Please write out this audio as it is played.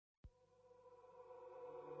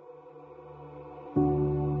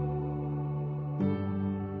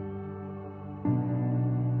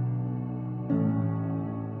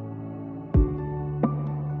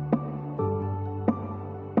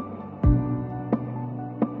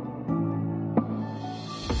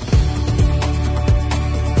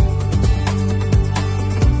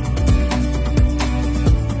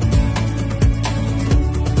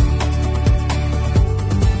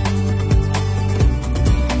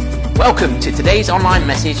Welcome to today's online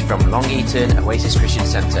message from Long Eaton Oasis Christian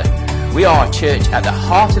Centre. We are a church at the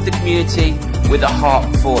heart of the community with a heart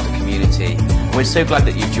for the community. And we're so glad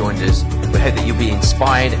that you've joined us. We hope that you'll be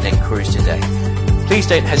inspired and encouraged today. Please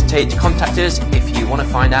don't hesitate to contact us. If you want to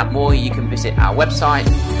find out more, you can visit our website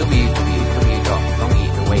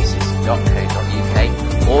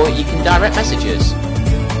www.longeatonoasis.co.uk or you can direct message us.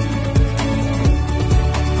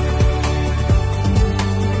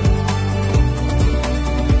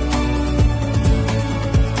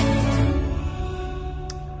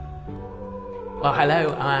 Well,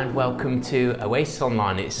 hello and welcome to Oasis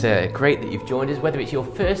Online. It's great that you've joined us, whether it's your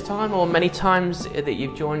first time or many times that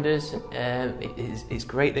you've joined us. It's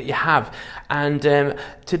great that you have. And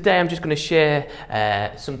today I'm just going to share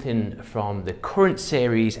something from the current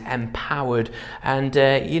series, Empowered. And,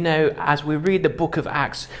 as we read the book of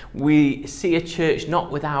Acts, we see a church not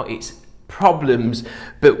without its problems,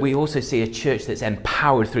 but we also see a church that's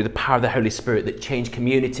empowered through the power of the Holy Spirit, that changed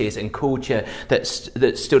communities and culture, that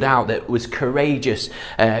stood out, that was courageous,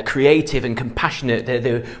 creative and compassionate.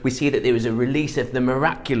 We see that there was a release of the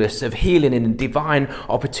miraculous, of healing and divine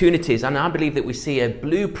opportunities, and I believe that we see a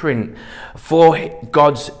blueprint for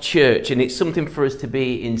God's church, and it's something for us to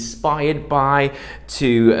be inspired by,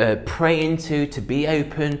 to pray into, to be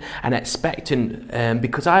open and expectant,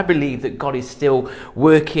 because I believe that God is still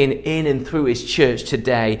working in and through his church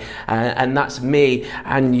today, and that's me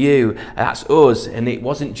and you, that's us, and it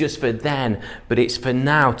wasn't just for then, but it's for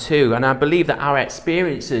now too. And I believe that our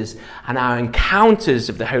experiences and our encounters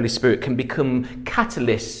of the Holy Spirit can become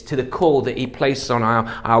catalysts to the call that he places on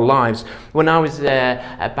our lives. When I was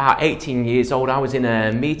about 18 years old, I was in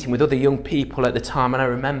a meeting with other young people at the time, and I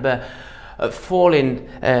remember falling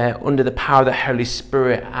under the power of the Holy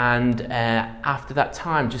Spirit, and after that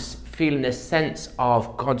time just feeling a sense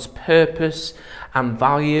of God's purpose and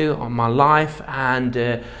value on my life. And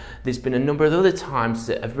there's been a number of other times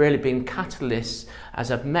that have really been catalysts as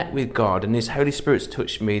I've met with God, and his Holy Spirit's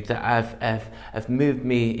touched me, that have moved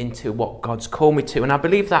me into what God's called me to. And I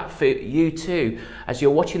believe that for you too, as you're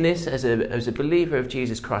watching this, as a believer of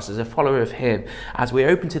Jesus Christ, as a follower of him, as we're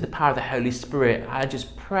open to the power of the Holy Spirit, I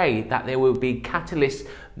just pray that there will be catalyst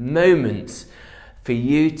moments for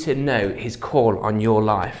you to know his call on your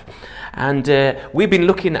life. And we've been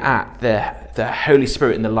looking at the Holy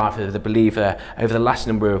Spirit in the life of the believer over the last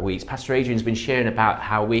number of weeks. Pastor Adrian's been sharing about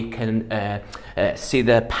how we can see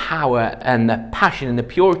the power and the passion and the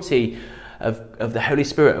purity of the Holy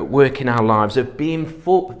Spirit at work in our lives, of being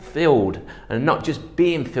filled, and not just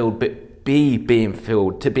being filled, but being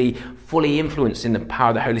filled, to be fully influenced in the power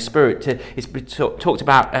of the Holy Spirit. It's talked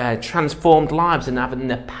about transformed lives and having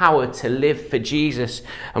the power to live for Jesus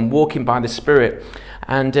and walking by the Spirit.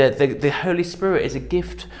 And the Holy Spirit is a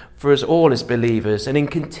gift for us all as believers. And in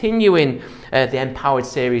continuing the Empowered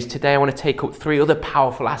series, today I want to take up three other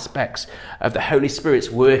powerful aspects of the Holy Spirit's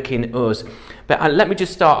work in us. But let me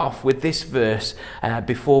just start off with this verse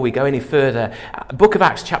before we go any further. Book of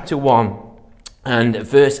Acts chapter 1. And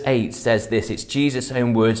verse 8 says this, it's Jesus'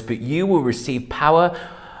 own words, "But you will receive power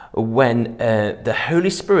when the Holy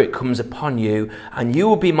Spirit comes upon you, and you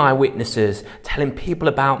will be my witnesses, telling people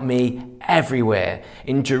about me everywhere,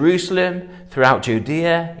 in Jerusalem, throughout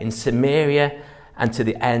Judea, in Samaria, and to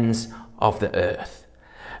the ends of the earth."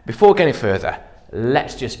 Before we go any further,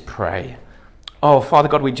 let's just pray. Oh, Father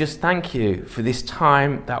God, we just thank you for this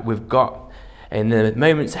time that we've got in the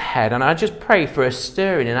moments ahead. And I just pray for a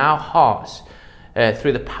stirring in our hearts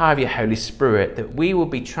through the power of your Holy Spirit, that we will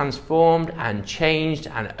be transformed and changed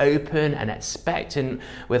and open and expectant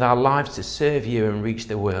with our lives to serve you and reach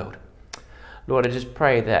the world. Lord, I just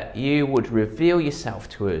pray that you would reveal yourself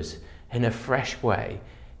to us in a fresh way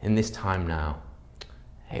in this time now.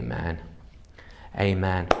 Amen.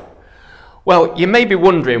 Amen. Well, you may be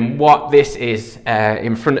wondering what this is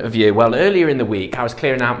in front of you. Well, earlier in the week, I was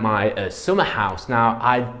clearing out my summer house. Now,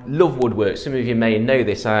 I love woodwork. Some of you may know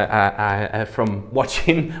this from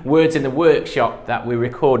watching Words in the Workshop that we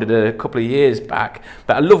recorded a couple of years back.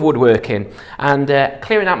 But I love woodworking. And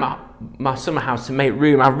clearing out my summer house to make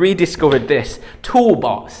room, I rediscovered this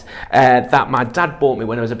toolbox that my dad bought me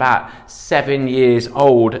when I was about 7 years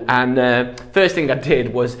old. And first thing I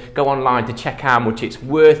did was go online to check how much it's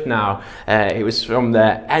worth now. It was from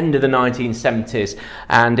the end of the 1970s,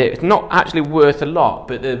 and it's not actually worth a lot,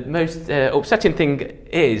 but the most upsetting thing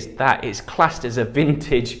is that it's classed as a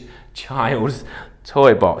vintage child's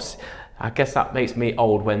toy box. I guess that makes me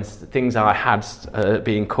old when things I had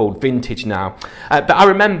being called vintage now. But I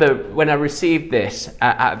remember when I received this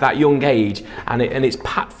at that young age, and it's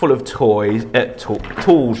packed full of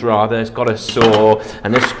tools rather. It's got a saw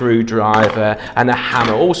and a screwdriver and a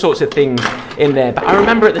hammer, all sorts of things in there. But I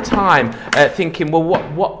remember at the time thinking, well,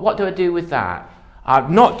 what do I do with that?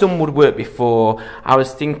 I've not done woodwork before. I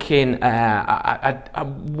was thinking,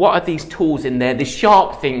 what are these tools in there? These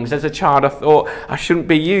sharp things. As a child, I thought I shouldn't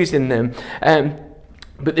be using them.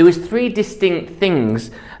 But there was 3 distinct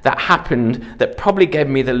things that happened that probably gave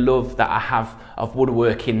me the love that I have of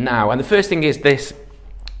woodworking now. And the first thing is this.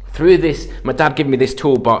 Through this, my dad gave me this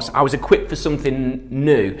toolbox. I was equipped for something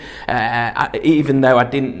new, even though I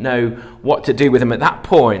didn't know what to do with them at that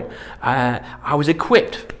point. I was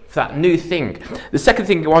equipped for that new thing. The second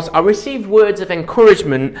thing was I received words of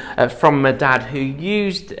encouragement from my dad, who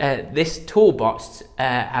used this toolbox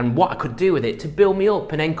and what I could do with it to build me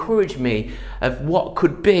up and encourage me of what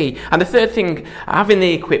could be. And the third thing, having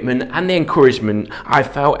the equipment and the encouragement, I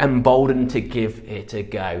felt emboldened to give it a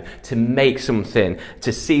go, to make something,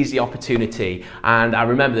 to seize the opportunity. And I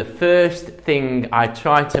remember the first thing I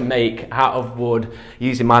tried to make out of wood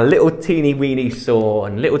using my little teeny weeny saw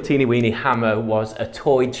and little teeny weeny hammer was a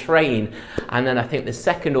toy train. And then I think the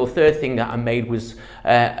second or third thing that I made was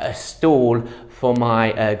a stool for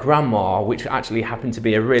my grandma, which actually happened to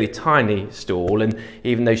be a really tiny stool, and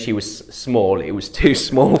even though she was small, it was too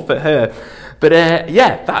small for her. But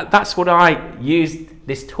that's what I used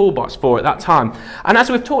this toolbox for at that time. And as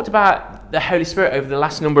we've talked about the Holy Spirit over the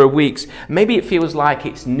last number of weeks, maybe it feels like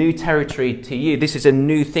it's new territory to you. This is a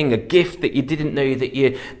new thing, a gift that you didn't know that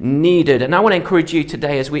you needed. And I want to encourage you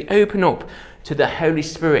today, as we open up to the Holy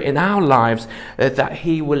Spirit in our lives, that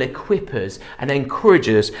he will equip us and encourage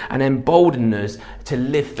us and embolden us to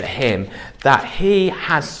live for him, that he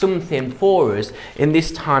has something for us in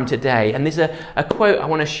this time today. And there's a quote I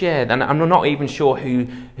want to share, and I'm not even sure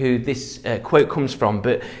who this quote comes from,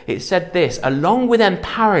 but it said this: along with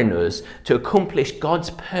empowering us to accomplish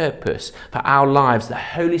God's purpose for our lives, the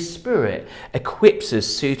Holy Spirit equips us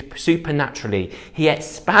supernaturally. He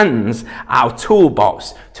expands our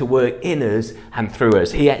toolbox to work in us and through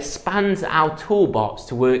us. He expands our toolbox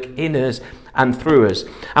to work in us and through us.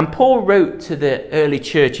 And Paul wrote to the early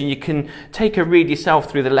church, and you can take a read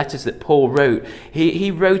yourself through the letters that Paul wrote.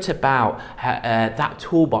 He wrote about that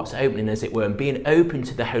toolbox opening, as it were, and being open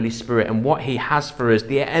to the Holy Spirit and what he has for us.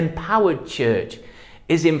 The empowered church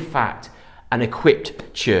is in fact an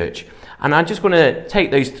equipped church. And I just want to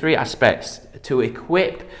take those 3 aspects: to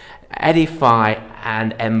equip, edify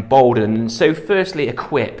and embolden. So firstly,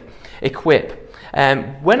 equip.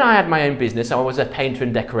 When I had my own business, I was a painter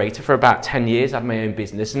and decorator for about 10 years. I had my own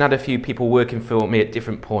business and had a few people working for me at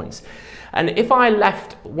different points. And if I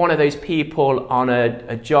left one of those people on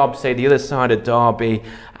a job, say the other side of Derby,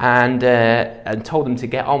 and told them to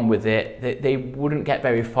get on with it, they wouldn't get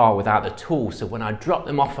very far without the tools. So when I dropped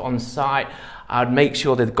them off on site, I'd make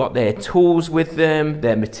sure they've got their tools with them,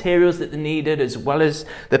 their materials that they needed, as well as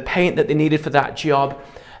the paint that they needed for that job.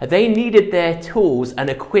 They needed their tools and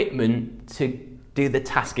equipment to do the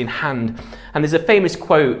task in hand. And there's a famous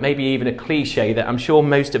quote, maybe even a cliche, that I'm sure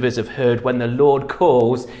most of us have heard: when the Lord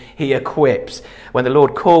calls, he equips. When the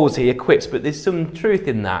Lord calls, he equips. But there's some truth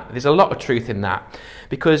in that. There's a lot of truth in that.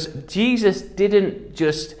 Because Jesus didn't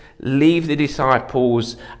just leave the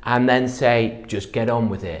disciples and then say, just get on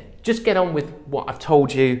with it. Just get on with what I've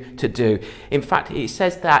told you to do. In fact, it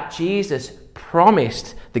says that Jesus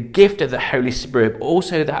promised the gift of the Holy Spirit, but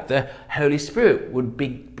also that the Holy Spirit would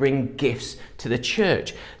bring gifts to the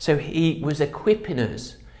church. So he was equipping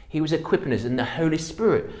us. He was equipping us, and the Holy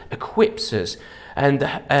Spirit equips us, and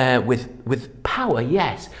with power,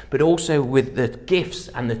 yes, but also with the gifts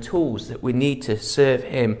and the tools that we need to serve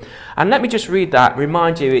him. And let me just read that,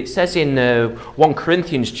 remind you, it says in 1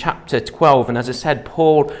 Corinthians chapter 12, and as I said,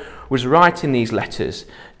 Paul was writing these letters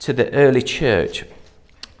to the early church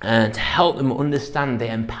and to help them understand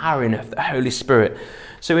the empowering of the Holy Spirit.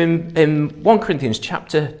 So in 1 Corinthians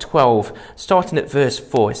chapter 12, starting at verse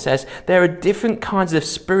 4, it says, there are different kinds of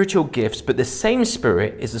spiritual gifts, but the same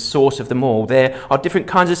Spirit is the source of them all. There are different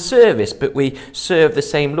kinds of service, but we serve the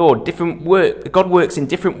same Lord. God works in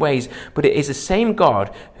different ways, but it is the same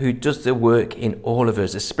God who does the work in all of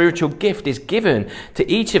us. A spiritual gift is given to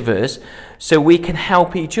each of us so we can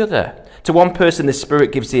help each other. To one person, the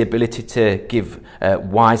Spirit gives the ability to give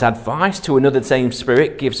wise advice. To another, the same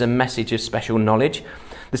Spirit gives a message of special knowledge.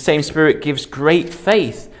 The same Spirit gives great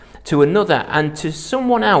faith to another, and to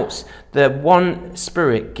someone else, the one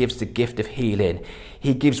Spirit gives the gift of healing.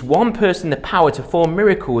 He gives one person the power to perform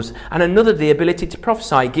miracles and another the ability to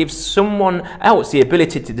prophesy. He gives someone else the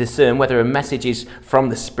ability to discern whether a message is from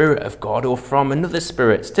the Spirit of God or from another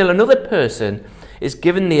spirit. Still another person is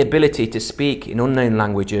given the ability to speak in unknown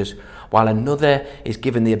languages, while another is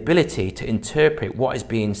given the ability to interpret what is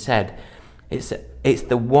being said. It's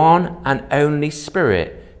the one and only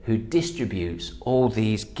Spirit who distributes all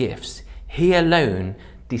these gifts. He alone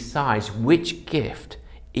decides which gift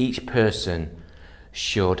each person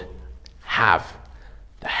should have.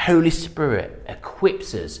 The Holy Spirit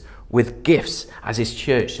equips us with gifts as his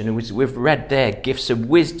church, and we've read there, gifts of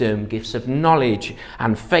wisdom, gifts of knowledge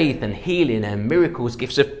and faith and healing and miracles,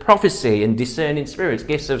 gifts of prophecy and discerning spirits,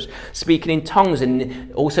 gifts of speaking in tongues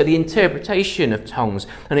and also the interpretation of tongues.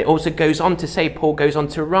 And it also goes on to say, Paul goes on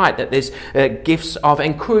to write that there's gifts of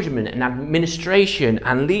encouragement and administration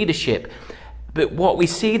and leadership. But what we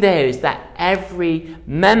see there is that every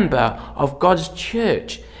member of God's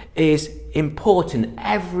church is important.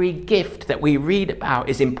 Every gift that we read about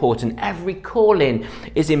is important. Every calling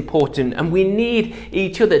is important. And we need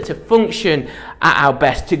each other to function at our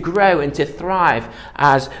best, to grow and to thrive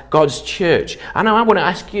as God's church. And I want to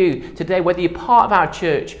ask you today whether you're part of our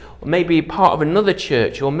church, or maybe you're part of another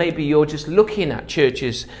church, or maybe you're just looking at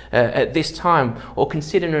churches at this time, or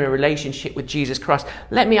considering a relationship with Jesus Christ.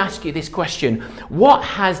 Let me ask you this question. What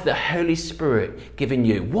has the Holy Spirit given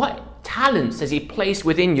you? What talents has he placed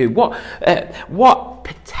within you? What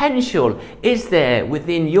potential is there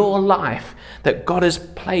within your life that God has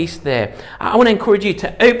placed there? I want to encourage you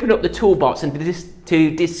to open up the toolbox and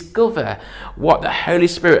to discover what the Holy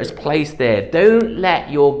Spirit has placed there. Don't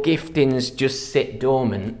let your giftings just sit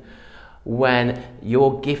dormant when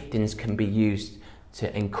your giftings can be used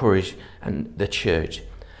to encourage the church.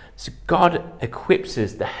 So God equips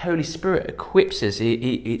us, the Holy Spirit equips us.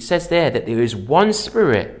 It says there that there is one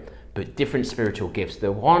Spirit, but different spiritual gifts.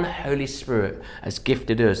 The one Holy Spirit has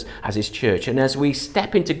gifted us as his church. And as we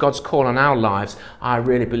step into God's call on our lives, I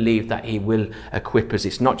really believe that he will equip us.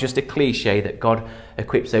 It's not just a cliche that God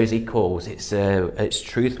equips those he calls. It's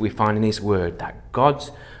truth we find in his word, that God,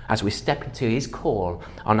 as we step into his call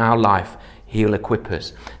on our life, he'll equip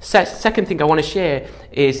us. Second thing I want to share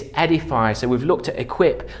is edify. So we've looked at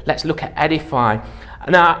equip. Let's look at edify.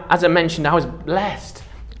 Now, as I mentioned, I was blessed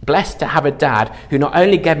to have a dad who not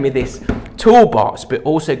only gave me this toolbox, but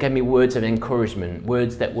also gave me words of encouragement,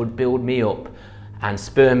 words that would build me up and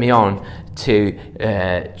spur me on to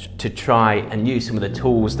try and use some of the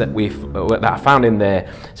tools that I found in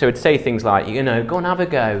there. So it'd say things like, go and have a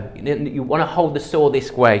go. You want to hold the saw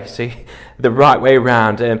this way, see, the right way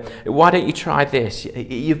around. Why don't you try this?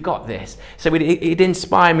 You've got this. So it'd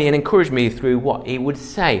inspire me and encourage me through what he would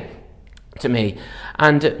say to me.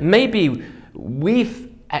 And maybe we've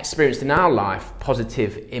experienced in our life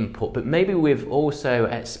positive input, but maybe we've also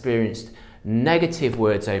experienced negative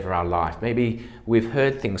words over our life. Maybe we've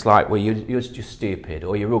heard things like, well, you're just stupid,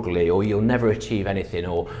 or you're ugly, or you'll never achieve anything,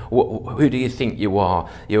 or who do you think you are?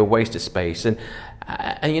 You're a waste of space. And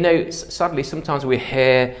sadly, sometimes we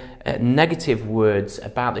hear negative words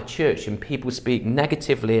about the church, and people speak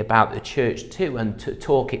negatively about the church too, and to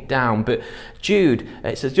talk it down. But Jude,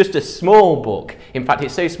 it's just a small book. In fact,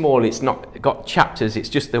 it's so small it's not got chapters, it's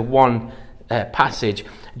just the one passage.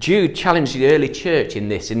 Jude challenged the early church in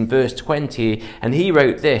this in verse 20, and he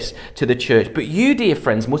wrote this to the church: "But you, dear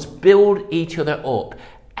friends, must build each other up,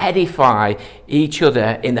 edify each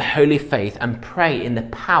other in the holy faith, and pray in the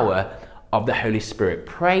power of the Holy Spirit."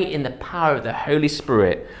 Pray in the power of the Holy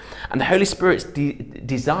Spirit. And the Holy Spirit's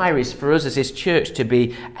desire is for us as his church to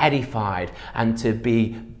be edified and to be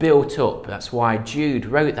built up. That's why Jude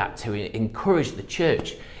wrote that, to encourage the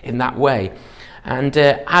church in that way. And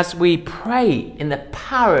as we pray in the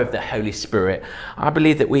power of the Holy Spirit, I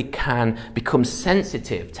believe that we can become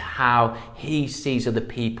sensitive to how he sees other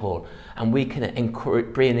people, and we can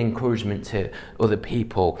bring encouragement to other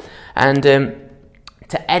people. And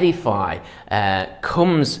to edify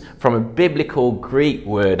comes from a biblical Greek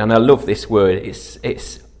word, and I love this word. It's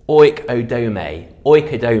oikodome,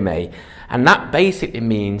 and that basically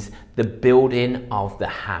means the building of the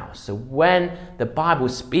house. So when the Bible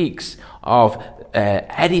speaks of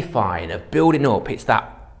edifying, of building up, it's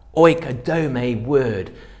that oikodome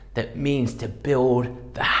word that means to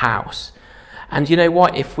build the house. And you know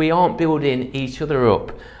what? If we aren't building each other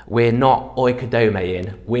up, we're not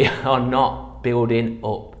oikodomeing. We are not building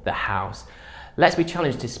up the house. Let's be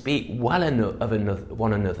challenged to speak well of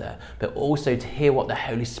one another, but also to hear what the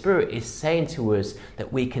Holy Spirit is saying to us,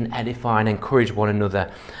 that we can edify and encourage one another.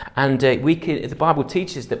 And the Bible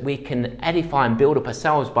teaches that we can edify and build up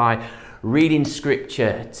ourselves by reading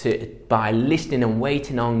scripture, by listening and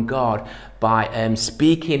waiting on God, by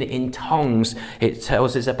speaking in tongues. It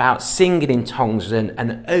tells us about singing in tongues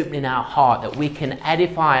and opening our heart, that we can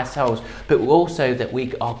edify ourselves, but also that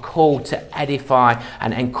we are called to edify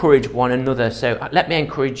and encourage one another. So let me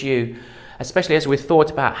encourage you, especially as we've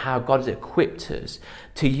thought about how God has equipped us,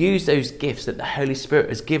 to use those gifts that the Holy Spirit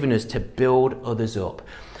has given us to build others up.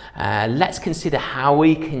 Let's consider how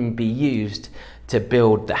we can be used to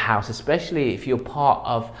build the house, especially if you're part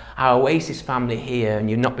of our Oasis family here and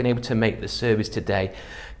you've not been able to make the service today.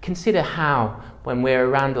 Consider how, when we're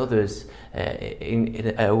around others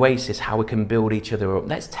in Oasis, how we can build each other up.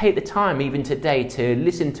 Let's take the time even today to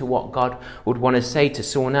listen to what God would want to say to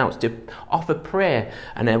someone else, to offer prayer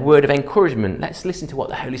and a word of encouragement. Let's listen to what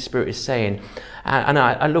the Holy Spirit is saying. And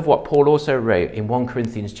I love what Paul also wrote in 1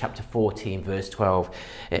 Corinthians chapter 14 verse 12.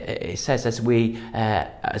 It says, as we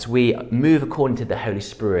move according to the Holy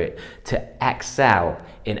Spirit, to excel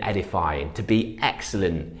in edifying, to be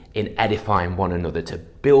excellent in edifying one another, to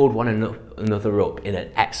build one another up in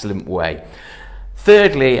an excellent way.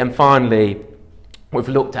 Thirdly and finally, we've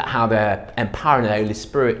looked at how the empowering the Holy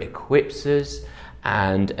Spirit equips us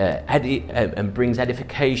and brings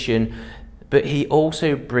edification, but he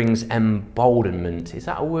also brings emboldenment. Is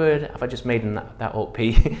that a word? Have I just made that up?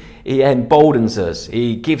 He emboldens us.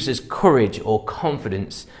 He gives us courage or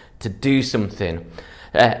confidence to do something.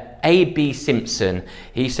 A.B. Simpson,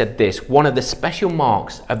 he said this: one of the special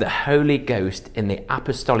marks of the Holy Ghost in the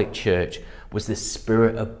Apostolic Church was the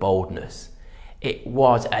spirit of boldness. It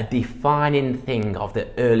was a defining thing of the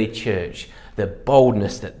early church, the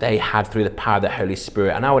boldness that they had through the power of the Holy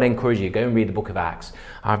Spirit. And I would encourage you, go and read the book of Acts.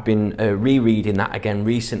 I've been rereading that again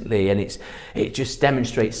recently, and it just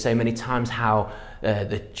demonstrates so many times how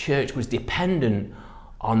the church was dependent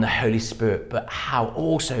on the Holy Spirit, but how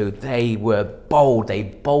also they were bold. They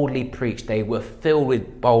boldly preached. They were filled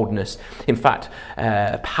with boldness. In fact,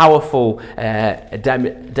 a powerful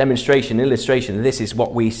illustration of this is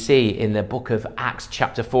what we see in the book of Acts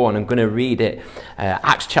chapter 4, and I'm going to read it.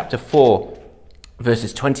 Acts chapter 4,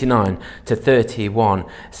 verses 29 to 31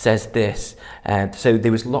 says this. So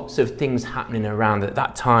there was lots of things happening around at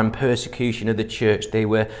that time, persecution of the church. They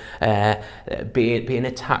were being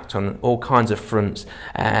attacked on all kinds of fronts.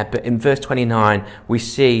 But in verse 29, we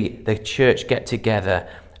see the church get together,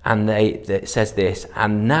 and it says this,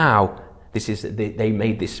 and now,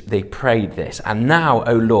 they prayed this, and now,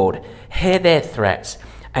 O Lord, hear their threats,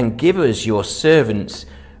 and give us, your servants,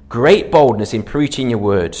 great boldness in preaching your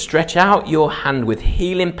word. Stretch out your hand with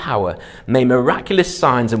healing power. May miraculous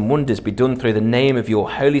signs and wonders be done through the name of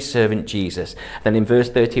your holy servant Jesus. Then in verse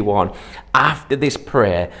 31, after this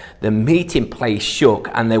prayer, the meeting place shook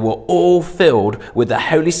and they were all filled with the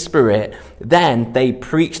Holy Spirit. Then they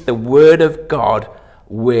preached the word of God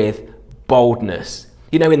with boldness.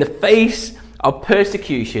 You know, in the face of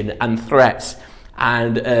persecution and threats,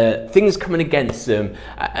 and things coming against them,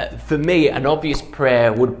 for me, an obvious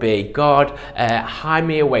prayer would be, God, hide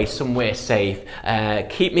me away somewhere safe,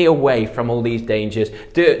 keep me away from all these dangers,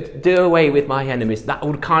 do away with my enemies. That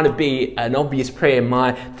would kind of be an obvious prayer in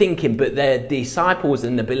my thinking, but the disciples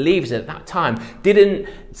and the believers at that time didn't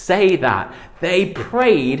say that. They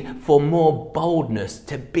prayed for more boldness,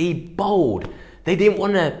 to be bold. They didn't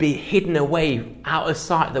want to be hidden away out of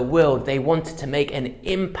sight of the world. They wanted to make an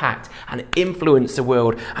impact and influence the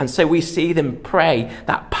world. And so we see them pray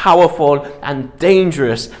that powerful and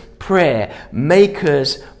dangerous prayer, make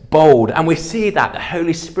us bold. And we see that the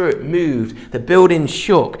Holy Spirit moved, the building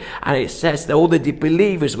shook, and it says that all the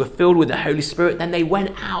believers were filled with the Holy Spirit. Then they went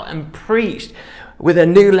out and preached with a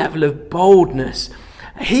new level of boldness.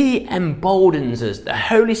 He emboldens us. The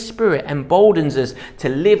Holy Spirit emboldens us to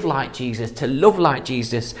live like Jesus, to love like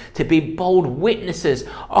Jesus, to be bold witnesses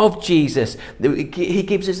of Jesus. He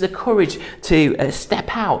gives us the courage to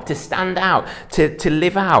step out, to stand out, to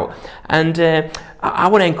live out. And I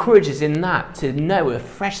want to encourage us in that, to know a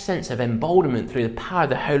fresh sense of emboldenment through the power of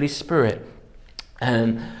the Holy Spirit.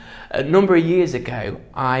 A number of years ago,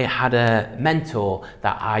 I had a mentor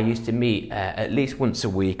that I used to meet at least once a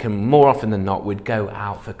week, and more often than not, we'd go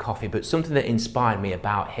out for coffee. But something that inspired me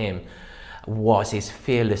about him was his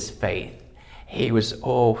fearless faith. He was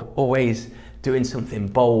always doing something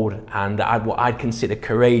bold and what I'd consider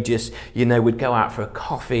courageous. You know, we'd go out for a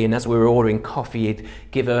coffee, and as we were ordering coffee, he'd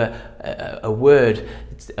give a word,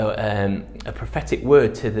 a prophetic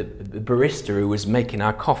word to the barista who was making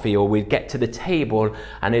our coffee, or we'd get to the table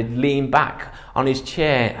and he'd lean back on his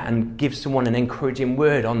chair and give someone an encouraging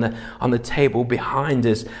word on the table behind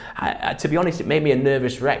us. To be honest, it made me a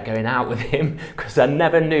nervous wreck going out with him, because I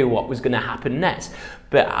never knew what was going to happen next.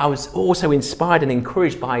 but I was also inspired and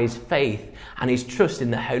encouraged by his faith and his trust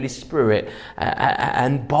in the Holy Spirit,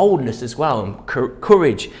 and boldness as well, and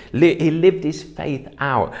courage. He lived his faith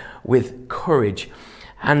out with courage.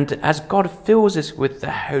 And as God fills us with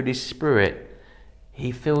the Holy Spirit,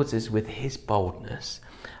 he fills us with his boldness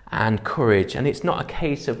and courage. And it's not a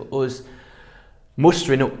case of us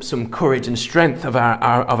mustering up some courage and strength of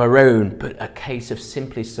our own, but a case of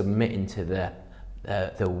simply submitting to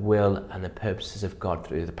the will and the purposes of God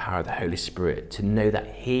through the power of the Holy Spirit, to know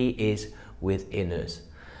that he is within us.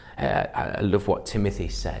 I love what Timothy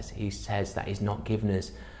says. He says that he's not given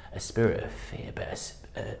us a spirit of fear, but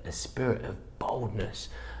a spirit of boldness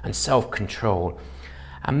and self-control.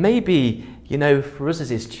 And maybe, for us as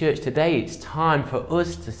his church today, it's time for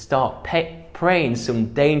us to start praying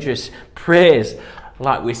some dangerous prayers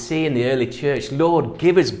like we see in the early church. Lord,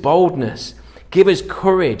 give us boldness, give us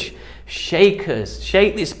courage, shake us,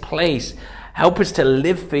 shake this place. Help us to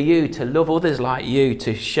live for you, to love others like you,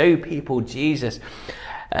 to show people Jesus.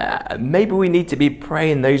 Maybe we need to be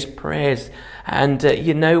praying those prayers. And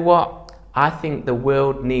you know what? I think the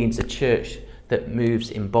world needs a church that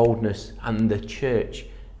moves in boldness, and the church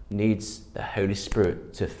needs the Holy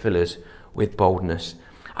Spirit to fill us with boldness.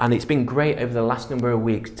 And it's been great over the last number of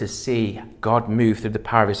weeks to see God move through the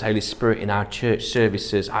power of his Holy Spirit in our church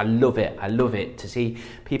services. I love it to see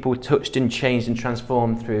people touched and changed and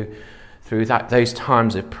transformed through those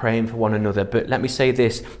times of praying for one another. But let me say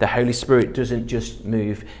this, the Holy Spirit doesn't just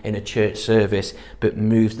move in a church service, but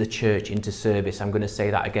moves the church into service. I'm going to say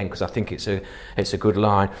that again because I think it's a good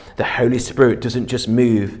line. The Holy Spirit doesn't just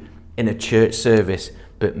move in a church service,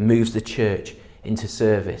 but moves the church into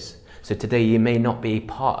service. So today you may not be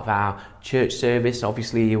part of our church service.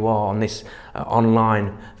 Obviously you are on this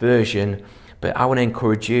online version, but I want to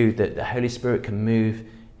encourage you that the Holy Spirit can move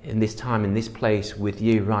in this time, in this place with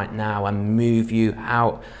you right now, and move you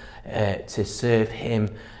out to serve him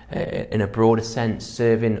in a broader sense,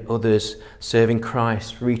 serving others, serving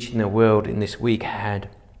Christ, reaching the world in this week ahead.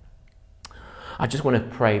 I just want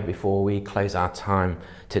to pray before we close our time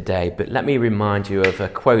today, but let me remind you of a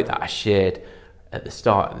quote that I shared at the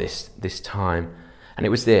start of this time, and it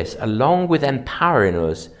was this: along with empowering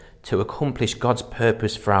us to accomplish God's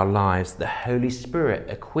purpose for our lives, the Holy Spirit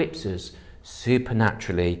equips us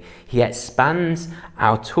supernaturally. He expands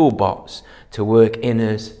our toolbox to work in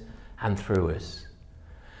us and through us.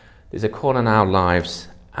 There's a call on our lives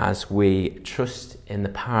as we trust in the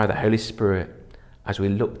power of the Holy Spirit, as we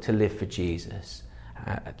look to live for Jesus,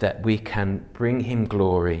 that we can bring him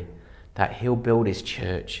glory, that he'll build his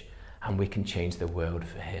church, and we can change the world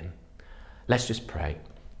for him. Let's just pray.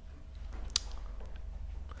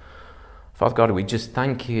 Father God, we just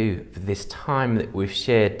thank you for this time that we've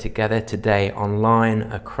shared together today online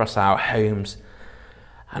across our homes.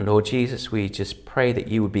 And Lord Jesus, we just pray that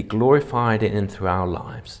you would be glorified in and through our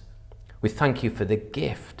lives. We thank you for the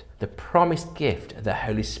gift, the promised gift of the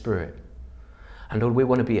Holy Spirit. And Lord, we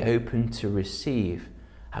want to be open to receive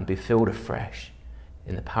and be filled afresh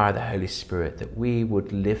in the power of the Holy Spirit, that we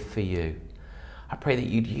would live for you. I pray that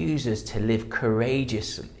you'd use us to live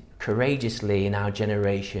courageously in our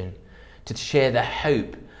generation, to share the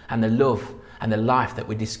hope and the love and the life that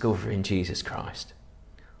we discover in Jesus Christ.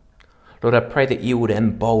 Lord, I pray that you would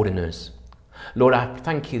embolden us. Lord, I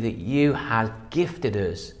thank you that you have gifted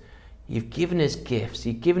us. You've given us gifts.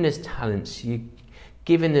 You've given us talents. You've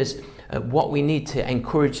given us what we need to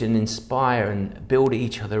encourage and inspire and build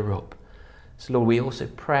each other up. So Lord, we also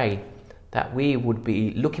pray that we would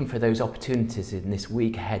be looking for those opportunities in this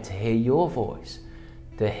week ahead to hear your voice,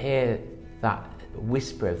 to hear that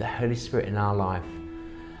whisper of the Holy Spirit in our life,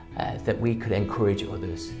 that we could encourage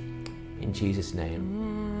others in Jesus' name.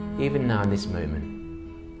 Even now in this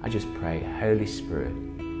moment, I just pray, Holy Spirit,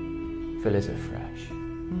 fill us afresh.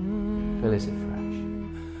 Fill us afresh.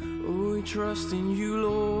 Oh, we trust in you,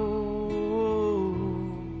 Lord.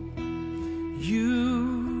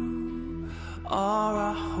 You are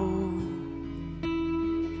our hope.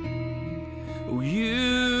 Oh,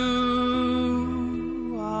 you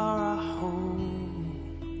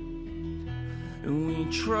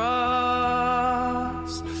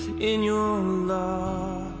trust in your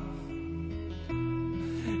love,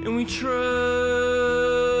 and we trust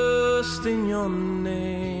in your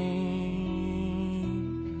name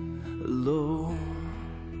alone.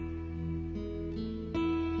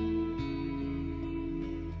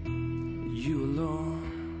 You alone.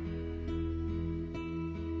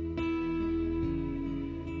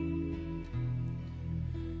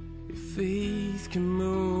 If faith can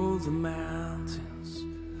move the mountains,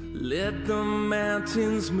 let the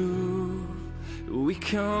mountains move. We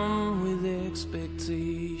come with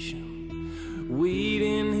expectation.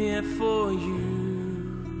 waiting here for you.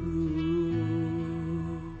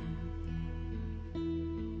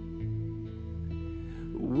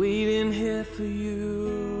 Waiting here for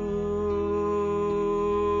you.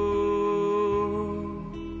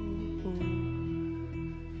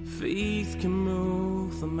 Faith can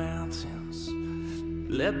move the mountains.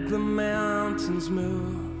 Let the mountains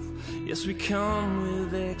move. Yes, we come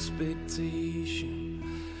with expectation,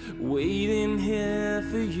 waiting here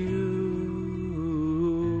for you.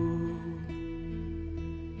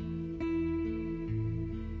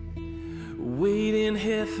 Waiting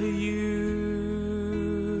here for you.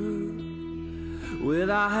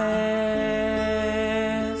 With our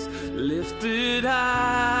hands lifted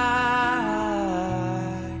high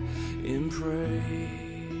in praise,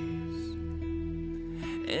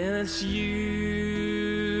 and it's you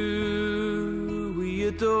we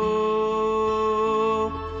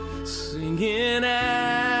adore, singing hallelujah.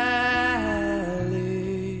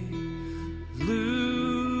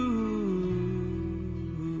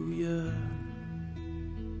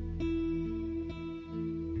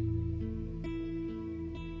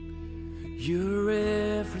 You're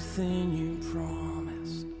everything you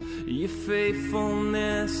promised. Your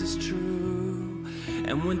faithfulness is true,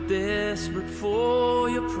 and we're desperate for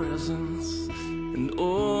your presence, and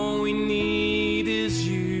all we need is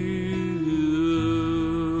you.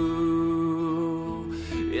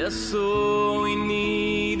 Yes, all we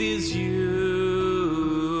need is you,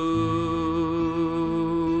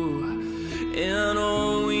 and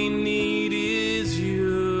all we need is you.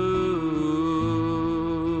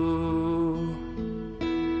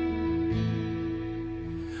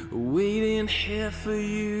 Waiting here for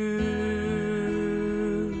you.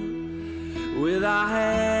 With our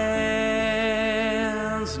hands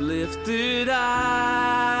lifted high